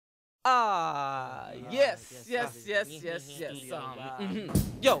Yes.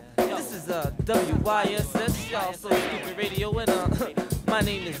 Yo, this is WYSS, y'all so stupid radio, and my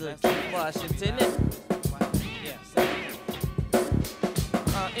name is Keith Washington.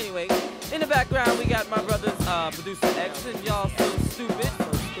 Anyway, in the background we got my brothers, producer X, and y'all so stupid.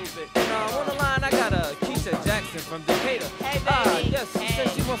 And on the line I got Keisha Jackson from Decatur. Hey baby. Yes, she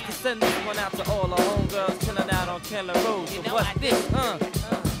said she wants to send this one out to all the homegirls chilling out on Kendall Road. So what's this?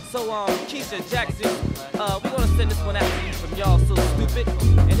 So Keisha Jackson, we gonna send this one out to you from y'all so stupid,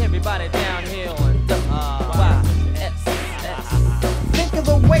 and everybody down here on WYSS. Think of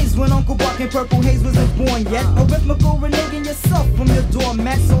the ways when Uncle Buck in Purple Haze wasn't born yet. A rhythmical reneging yourself from your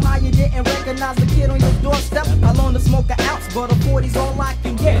doormat. So how you didn't recognize the kid on your doorstep? I learned to smoke an ounce, but a 40's all I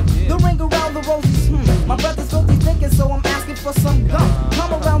can get. The ring around the roses, my brother's filthy thinking, so I'm asking for some gum.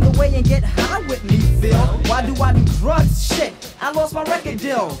 Come around the way and get high with me, Phil. Why do I do drugs? Shit, I lost my record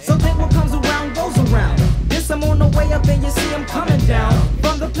deal. So think what comes around goes around. This I'm on the way up and you see I'm coming down.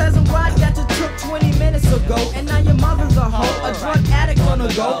 From the pleasant ride that you took 20 minutes ago. And now your mother's a hoe, a drug addict on the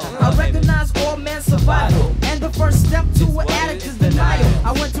go. I recognize all man's survival, and the first step to an addict is denial.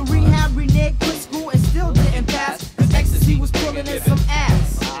 I went to rehab, reneged, quit school, and still didn't pass, cause ecstasy was pulling in some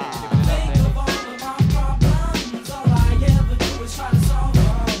ass. Think of all of my problems, all I ever do is try to solve them.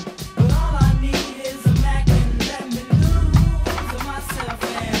 But all I need is a Mac and let me lose to myself.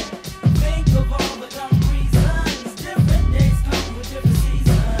 And think of all the dumb reasons, different days come with different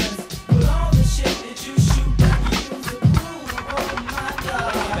seasons. But all the shit that you shoot, I can use to prove, oh my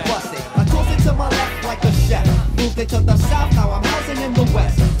God. Bust it, I toss it to my left like a chef. Moved it to the south, now I'm housing in the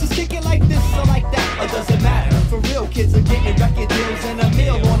west. Just kick it like this or like that, or does it matter? For real, kids are getting record deals and a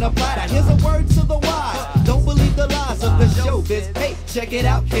meal on a platter. Here's a word to the wise, don't believe the lies of the showbiz. Hey, check it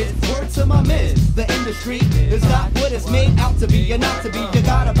out, kids, word to my miz. The industry is not what it's made out to be. You're not to be, you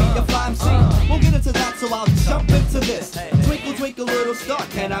gotta be a fly MC. We'll get into that, so I'll jump into this. Twinkle, twinkle, little star,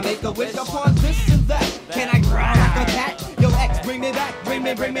 can I make a wish upon this and that? Can I crack a cat? Yo, X, bring me back, bring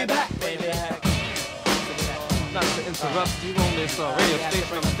me back. Not to interrupt you on this radio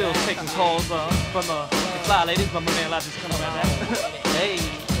station, I'm still taking calls from the fly ladies, but my man Lodge is coming right now. Hey.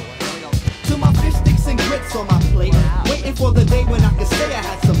 To my fish sticks and grits on my plate, waiting for the day when I could say I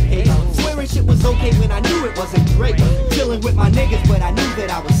had some hate. Swearing shit was okay when I knew it wasn't great. Chilling with my niggas, but I knew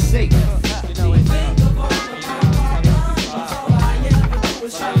that I was safe.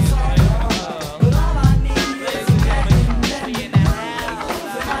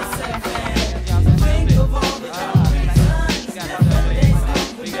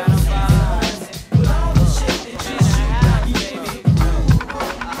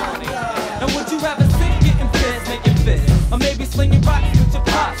 Or maybe slinging rocks with your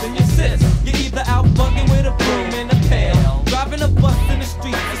pops and your sis. You're either out bugging with a broom and a pail, driving a bus in the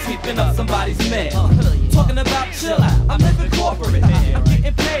street or sweeping up somebody's mail. Talking about chill out, I'm living corporate, I'm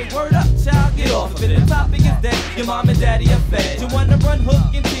getting paid, word up, child, get off of it. The topic is that your mom and daddy are fed. You wanna run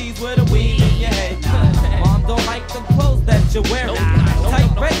hook and tease with a weed in your head. Mom don't like the clothes that you're wearing.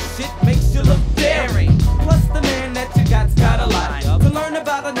 Tight red shit makes you look daring. Plus the man that you got's got a lot. To learn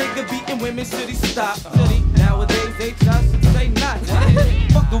about a nigga beating women, should he stop? Nowadays they just should say not.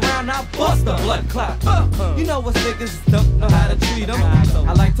 Fuck around, I'll bust a blood clot. You know what niggas don't know how to treat them.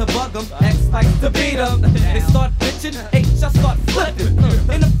 I like to bug them, X likes to beat them. They start bitching, H I start flipping.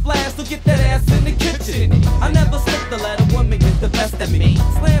 In a flash, so get that ass in the kitchen. I never slip to let a woman get the best of me.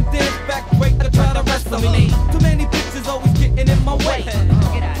 Slam dance, back break, I try to wrestle me. Too many bitches always getting in my way.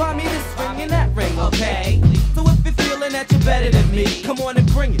 Buy me this ring and that ring, okay? So if you're feeling that you're better than me, come on and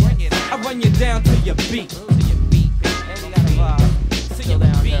bring it. I run you down to your beat. See you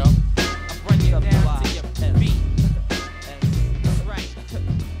down, girl.